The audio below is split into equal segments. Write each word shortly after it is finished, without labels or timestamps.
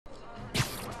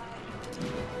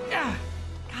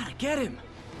Get him!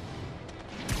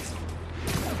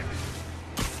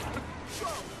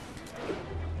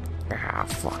 Ah,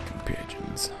 fucking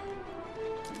pigeons.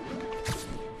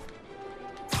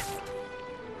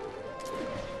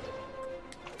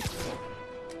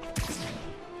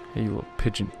 Hey, you little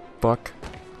pigeon fuck.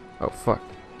 Oh, fuck.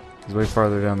 He's way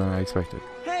farther down than I expected.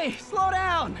 Hey, slow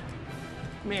down!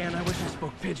 Man, I wish I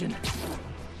spoke pigeon.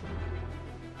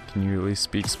 Can you at least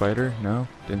speak spider? No?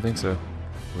 Didn't think so.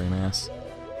 Lame ass.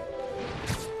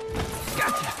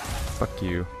 Gotcha! Fuck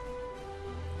you.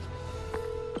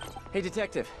 Hey,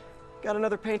 detective. Got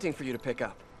another painting for you to pick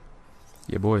up.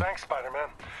 Yeah, boy. Thanks, Spider-Man.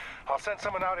 I'll send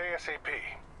someone out ASAP.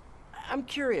 I'm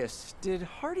curious, did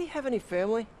Hardy have any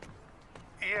family?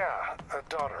 Yeah, a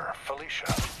daughter, Felicia.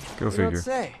 Go You don't figure.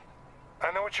 say.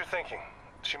 I know what you're thinking.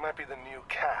 She might be the new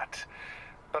cat.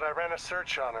 But I ran a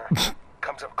search on her.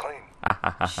 Comes up clean.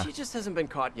 She just hasn't been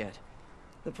caught yet.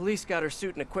 The police got her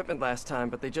suit and equipment last time,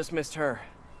 but they just missed her.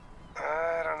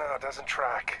 I don't know, it doesn't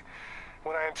track.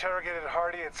 When I interrogated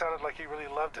Hardy, it sounded like he really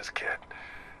loved his kid.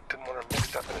 Didn't want her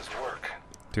mixed up in his work.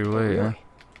 Too late, huh?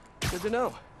 Good to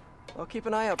know. I'll keep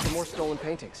an eye out for more stolen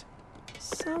paintings.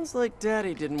 Sounds like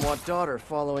Daddy didn't want daughter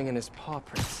following in his paw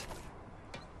prints.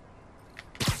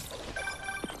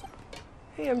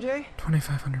 Hey, MJ.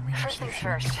 2,500 meters. First things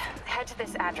first, head to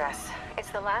this address.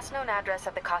 It's the last known address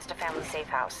of the Costa family safe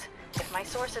house. If my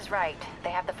source is right,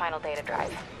 they have the final data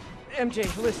drive. MJ,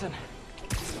 listen.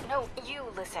 No, you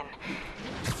listen.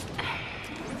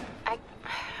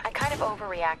 I kind of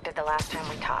overreacted the last time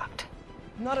we talked.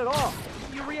 Not at all.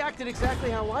 You reacted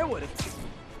exactly how I would have.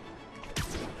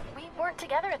 We weren't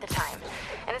together at the time,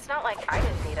 and it's not like I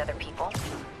didn't date other people.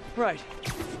 Right.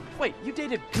 Wait, you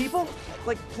dated people?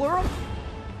 Like plural?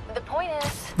 The point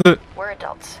is, we're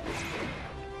adults.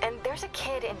 And there's a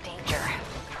kid in danger.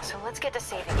 So let's get to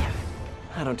saving him.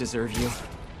 I don't deserve you.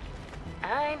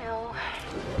 I know.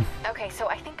 Okay, so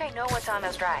I think I know what's on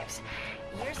those drives.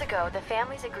 Years ago, the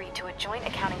families agreed to a joint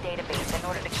accounting database in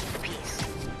order to keep the peace.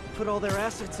 Put all their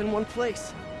assets in one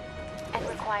place. And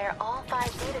require all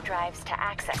 5 data drives to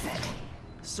access it.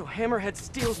 So Hammerhead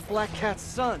steals Black Cat's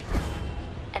son.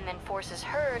 And then forces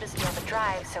her to steal the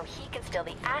drive so he can steal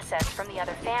the assets from the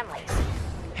other families.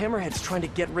 Hammerhead's trying to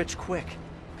get rich quick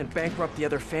and bankrupt the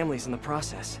other families in the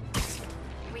process.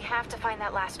 We have to find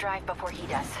that last drive before he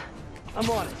does. I'm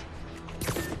on it.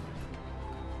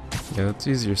 Yeah, that's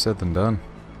easier said than done.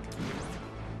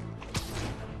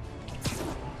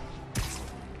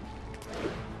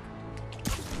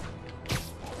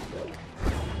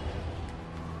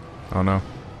 Oh no,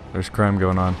 there's crime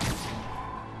going on.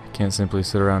 I can't simply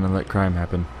sit around and let crime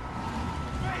happen.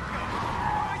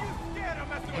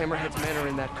 Hammerhead's men are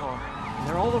in that car, and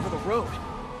they're all over the road.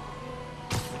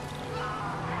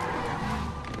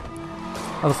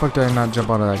 How the fuck did I not jump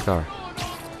onto that car?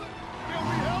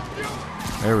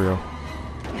 There we go.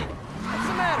 What's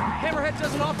the matter? Hammerhead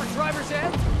doesn't offer driver's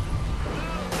ed?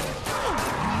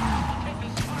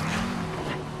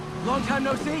 Long time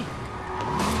no see.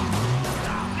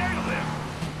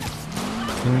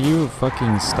 Can you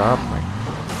fucking stop me?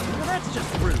 Well, that's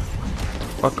just rude.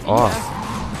 Fuck off.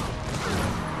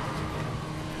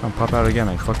 I'll pop out again,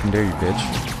 I fucking dare you, bitch.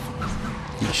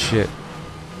 Eat shit.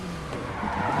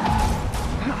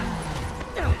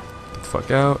 Get the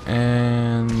fuck out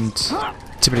and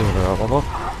tippity blah.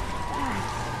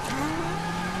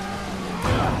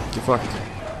 Get fucked.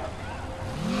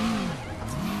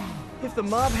 If the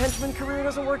mob henchman career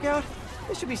doesn't work out,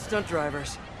 they should be stunt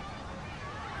drivers.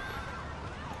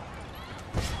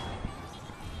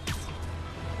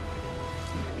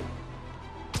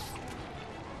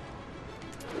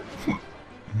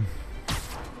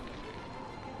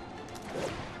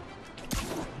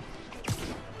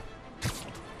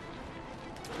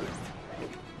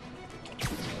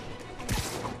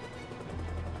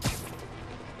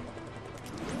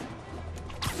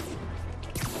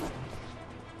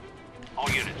 All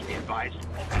units be advised.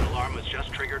 An alarm was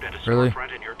just triggered at a Really?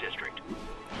 storefront in your district.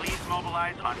 Please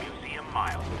mobilize on Museum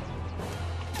Mile.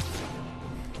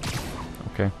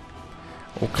 Okay.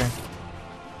 Okay.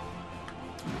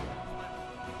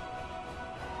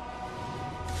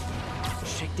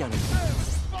 Shakedown.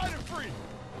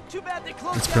 Too bad they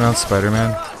closed It's down pronounced Harvard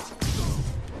Spider-Man. for us.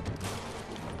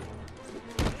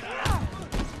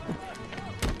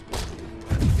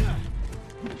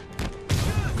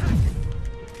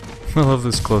 I love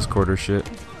this close quarter shit.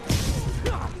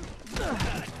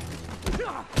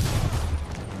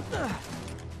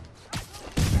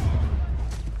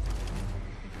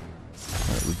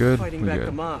 Alright, we good? Fighting We back the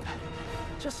good. mob.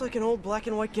 Just like an old black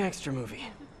and white gangster movie.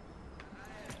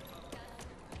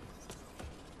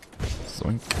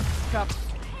 Zoink. Cop.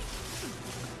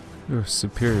 Ooh,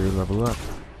 superior, level up.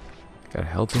 Got a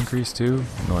health increase too?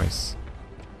 Nice.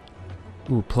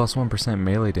 Ooh, plus 1%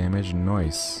 melee damage,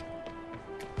 nice.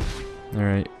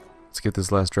 Alright, let's get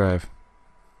this last drive.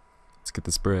 Let's get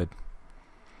this bread.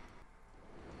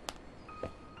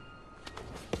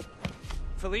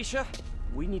 Felicia,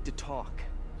 we need to talk.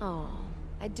 Oh,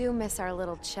 I do miss our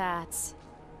little chats.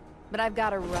 But I've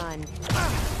gotta run.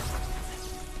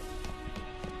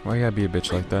 Why you gotta be a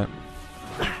bitch like that?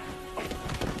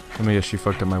 Let me guess, she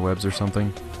fucked up my webs or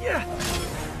something? Yeah.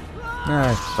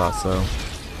 Nah, I thought so.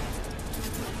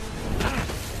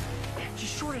 She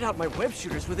shorted out my web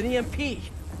shooters with an EMP.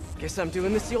 Guess I'm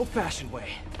doing this the old-fashioned way.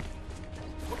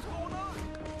 What's going on?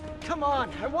 Come on,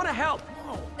 I want to help.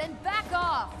 Then back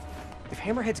off! If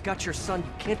Hammerhead's got your son,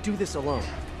 you can't do this alone.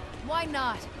 Why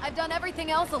not? I've done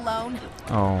everything else alone.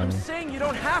 Oh. I'm saying you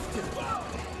don't have to.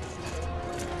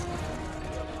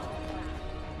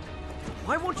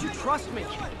 Why won't you trust me?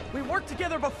 We worked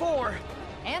together before.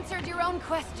 Answered your own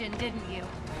question, didn't you?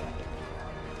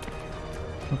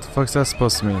 What the fuck's that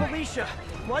supposed to mean? Felicia,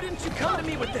 why didn't you come to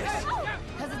me with this?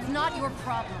 Because it's not your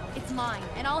problem. It's mine,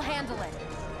 and I'll handle it.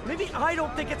 Maybe I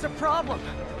don't think it's a problem.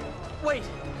 Wait,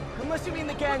 unless you mean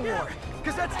the gang war,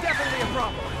 because that's definitely a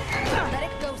problem. Let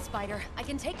it go, Spider. I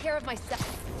can take care of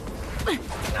myself.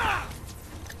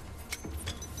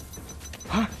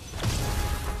 Huh?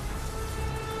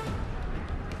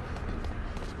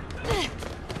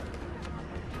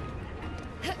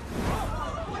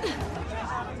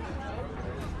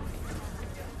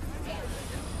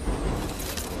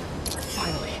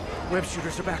 Finally, web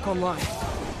shooters are back online.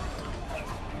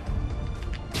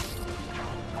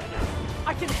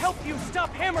 I can help you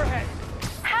stop Hammerhead!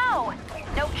 How?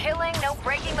 No killing, no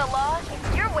breaking the law?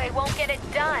 Your way won't get it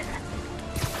done.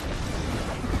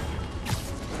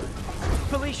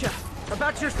 Felicia,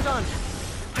 about your son.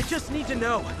 I just need to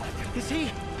know. Is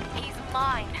he... He's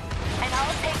mine, and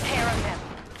I'll take care of him.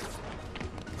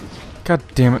 God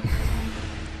damn it.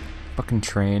 Fucking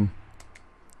train.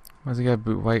 Why's it gotta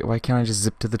be, why can't I just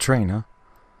zip to the train, huh?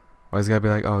 Why's it gotta be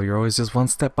like, oh, you're always just one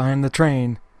step behind the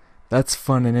train? That's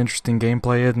fun and interesting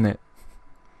gameplay, isn't it?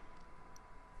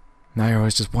 Now you're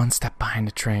always just one step behind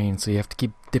the train, so you have to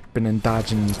keep dipping and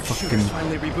dodging fucking Shooter's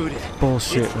finally rebooted.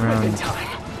 bullshit It's ribbon around.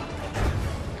 time.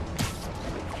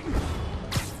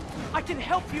 I can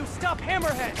help you stop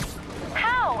Hammerhead!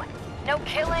 How? No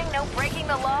killing, no breaking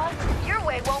the law? Your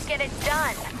way won't get it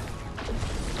done.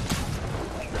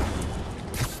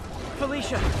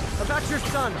 Felicia, about your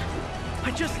son.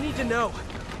 I just need to know.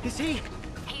 Is he...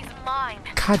 He's mine.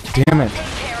 God damn I'll it. take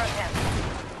care of him.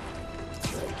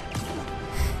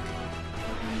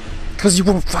 Cause you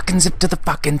won't fucking zip to the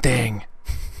fucking thing.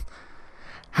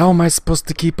 How am I supposed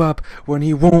to keep up when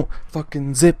he won't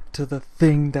fucking zip to the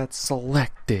thing that's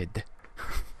selected?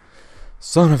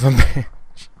 Son of a bitch.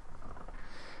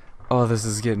 Oh, this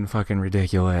is getting fucking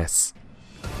ridiculous.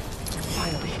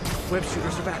 Finally, web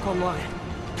shooters are back online.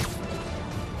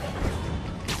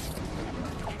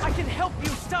 I can help you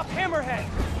stop Hammerhead!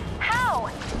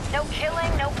 How? No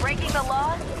killing, no breaking the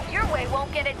law? Your way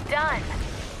won't get it done.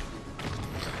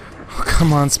 Oh,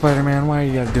 come on, Spider-Man, why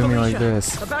you gotta do me like Felicia,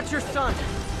 this? about your son.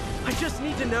 I just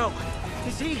need to know.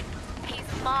 Is he...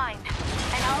 He's mine,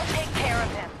 and I'll take care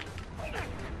of him.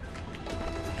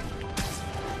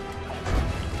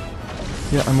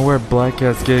 Yeah, I'm aware Black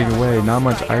Cat's getting away. Not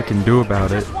much I can do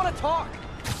about I it. just want to talk.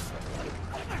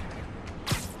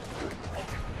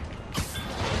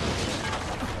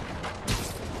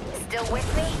 Still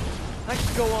with me? I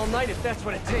could go all night if that's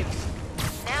what it takes.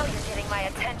 Now you're getting my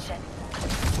attention.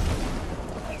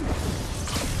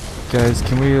 Guys,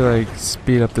 can we, like,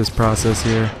 speed up this process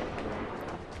here?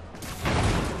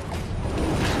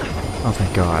 Oh,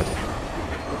 thank God.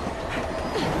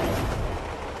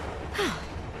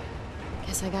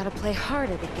 Guess I gotta play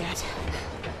harder to get.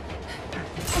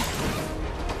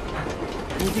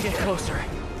 Need to get closer.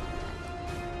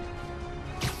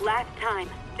 Last time,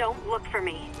 don't look for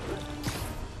me.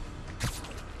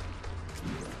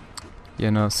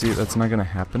 Yeah, no, see, that's not gonna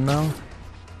happen now.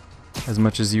 As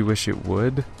much as you wish it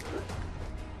would.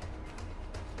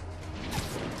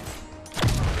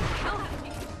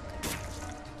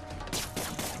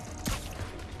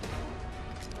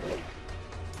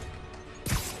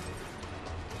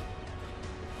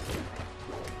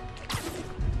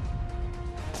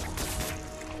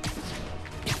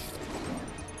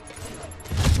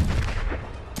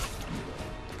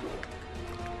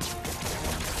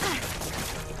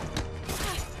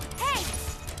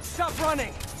 Stop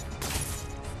running!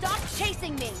 Stop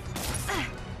chasing me!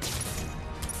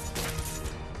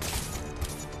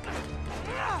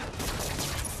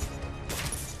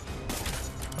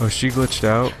 Oh, she glitched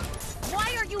out.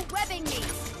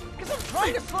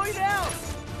 trying to slow you down!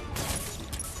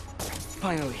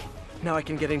 Finally, now I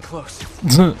can get in close.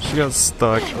 She got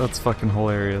stuck. That's fucking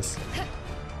hilarious.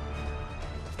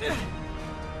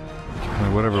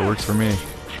 Whatever works for me.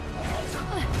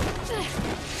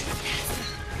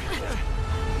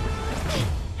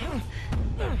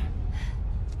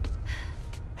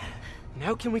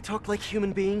 Now can we talk like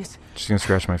human beings? She's gonna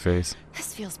scratch my face.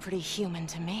 This feels pretty human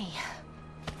to me.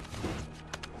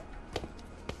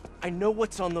 I know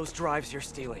what's on those drives you're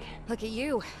stealing. Look at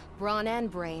you, brawn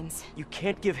and brains. You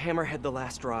can't give Hammerhead the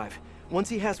last drive. Once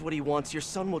he has what he wants, your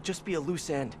son will just be a loose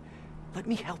end. Let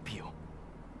me help you.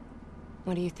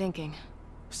 What are you thinking?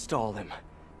 Stall him.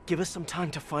 Give us some time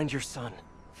to find your son.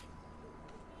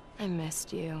 I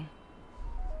missed you.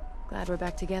 Glad we're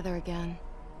back together again.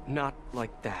 Not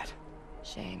like that.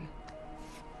 Shame.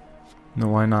 No,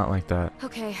 why not like that?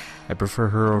 Okay. I prefer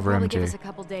her over Probably give us MJ. a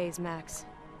couple days, Max.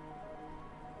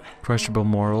 Questionable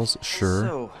morals, sure.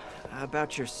 So,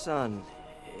 about your son,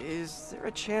 is there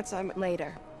a chance I'm...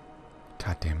 Later.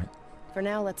 God damn it. For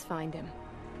now, let's find him.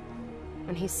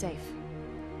 When he's safe.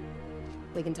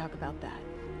 We can talk about that.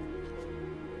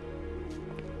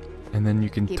 And then you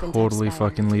can Keep in touch, totally Skylar.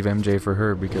 fucking leave MJ for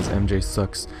her because MJ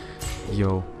sucks.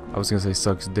 Yo, I was gonna say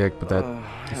sucks dick, but that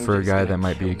for a MJ's guy gonna that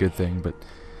might be kill a good me. thing. But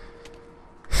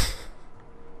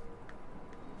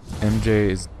MJ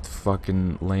is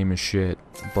fucking lame as shit.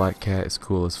 Black Cat is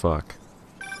cool as fuck.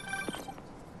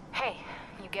 Hey,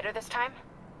 you get her this time?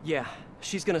 Yeah,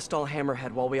 she's gonna stall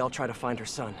Hammerhead while we all try to find her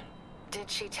son. Did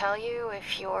she tell you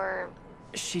if you're...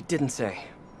 She didn't say.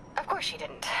 Of course she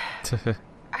didn't.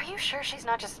 Are you sure she's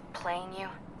not just playing you?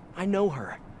 I know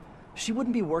her. She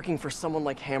wouldn't be working for someone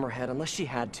like Hammerhead unless she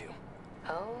had to.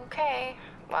 Okay.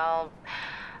 Well,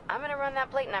 I'm gonna run that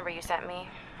plate number you sent me.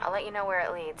 I'll let you know where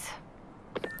it leads.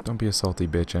 Don't be a salty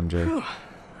bitch, MJ. Whew,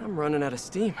 I'm running out of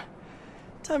steam.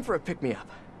 Time for a pick-me-up.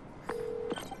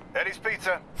 Eddie's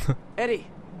Pizza. Eddie,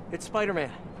 it's Spider-Man.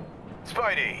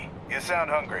 Spidey, you sound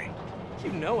hungry.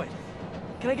 You know it.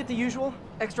 Can I get the usual?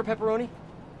 Extra pepperoni?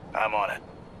 I'm on it.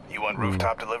 You want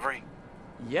rooftop delivery?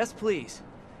 Yes, please.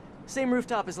 Same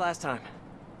rooftop as last time.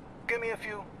 Give me a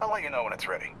few. I'll let you know when it's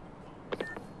ready.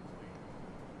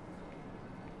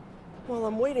 While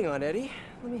I'm waiting on Eddie,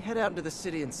 let me head out into the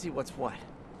city and see what's what.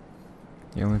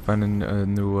 You only find a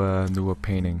new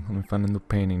painting. Let me find a new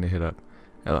painting to hit up.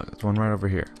 Hey, look, there's one right over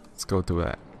here. Let's go do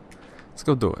that. Let's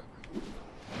go do it.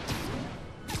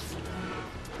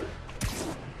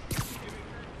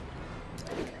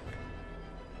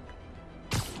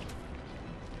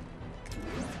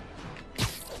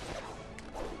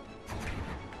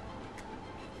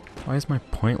 Why is my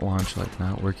point launch like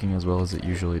not working as well as it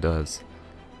usually does?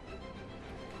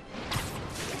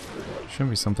 Shouldn't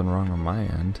be something wrong on my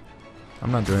end.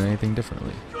 I'm not doing anything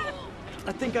differently.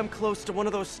 I think I'm close to one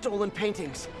of those stolen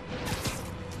paintings.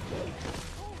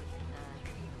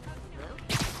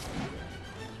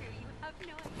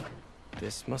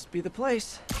 This must be the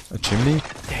place. A chimney?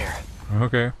 There.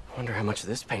 Okay. Wonder how much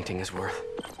this painting is worth.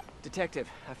 Detective,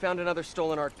 I found another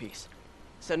stolen art piece.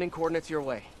 Sending coordinates your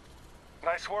way.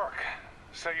 Nice work.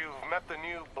 So you've met the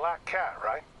new Black Cat,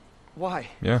 right? Why?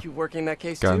 Yeah. You working that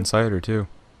case Got too? inside her too.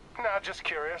 Nah, just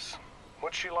curious.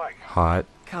 What's she like? Hot,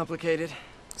 Complicated.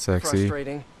 sexy.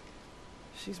 Frustrating.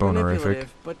 She's Bonerific.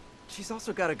 manipulative, but she's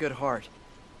also got a good heart.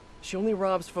 She only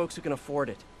robs folks who can afford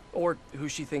it, or who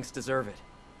she thinks deserve it.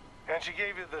 And she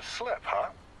gave you the slip, huh?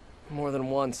 More than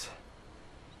once.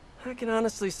 I can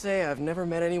honestly say I've never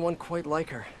met anyone quite like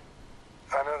her.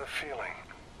 I know the feeling.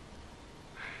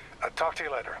 I'll talk to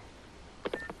you later.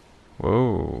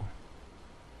 Whoa.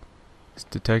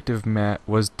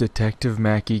 Was Detective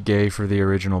Mackey gay for the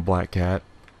original Black Cat?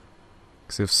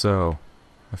 'Cause if so,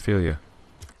 I feel you.